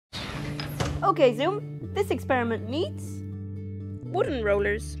Okay, Zoom, this experiment needs wooden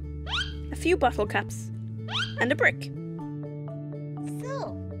rollers, a few bottle caps, and a brick.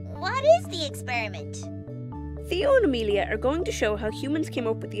 So, what is the experiment? Theo and Amelia are going to show how humans came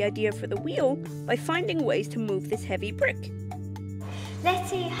up with the idea for the wheel by finding ways to move this heavy brick.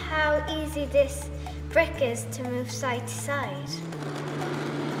 Let's see how easy this brick is to move side to side.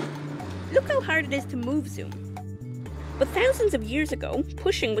 Look how hard it is to move, Zoom. But thousands of years ago,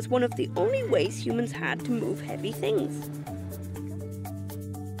 pushing was one of the only ways humans had to move heavy things.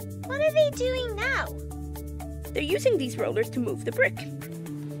 What are they doing now? They're using these rollers to move the brick.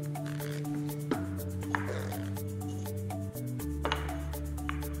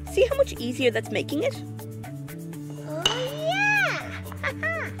 See how much easier that's making it? Oh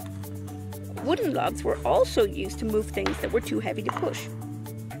yeah! Wooden logs were also used to move things that were too heavy to push.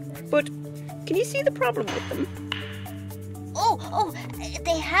 But can you see the problem with them? Oh,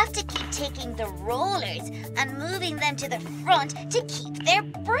 they have to keep taking the rollers and moving them to the front to keep their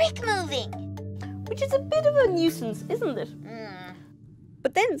brick moving. Which is a bit of a nuisance, isn't it?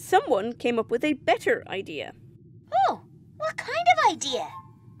 But then someone came up with a better idea. Oh, what kind of idea?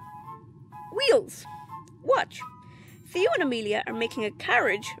 Wheels. Watch. Theo and Amelia are making a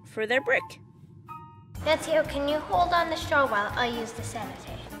carriage for their brick. Now, Theo, can you hold on the straw while I use the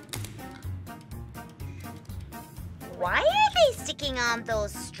sellotape? Why are they sticking on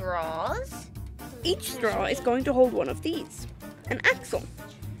those straws? Each straw is going to hold one of these, an axle.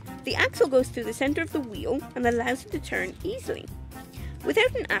 The axle goes through the center of the wheel and allows it to turn easily.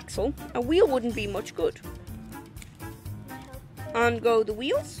 Without an axle, a wheel wouldn't be much good. On go the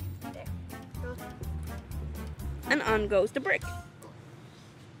wheels, and on goes the brick.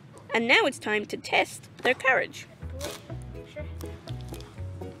 And now it's time to test their carriage.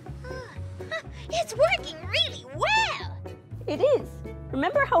 It's working really well! It is.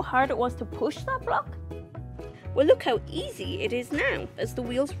 Remember how hard it was to push that block? Well, look how easy it is now as the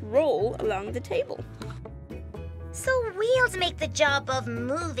wheels roll along the table. So wheels make the job of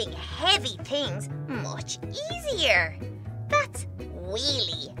moving heavy things much easier. That's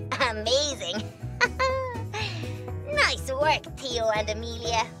really amazing. Nice work, Theo and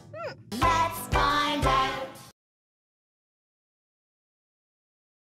Amelia. Let's find out.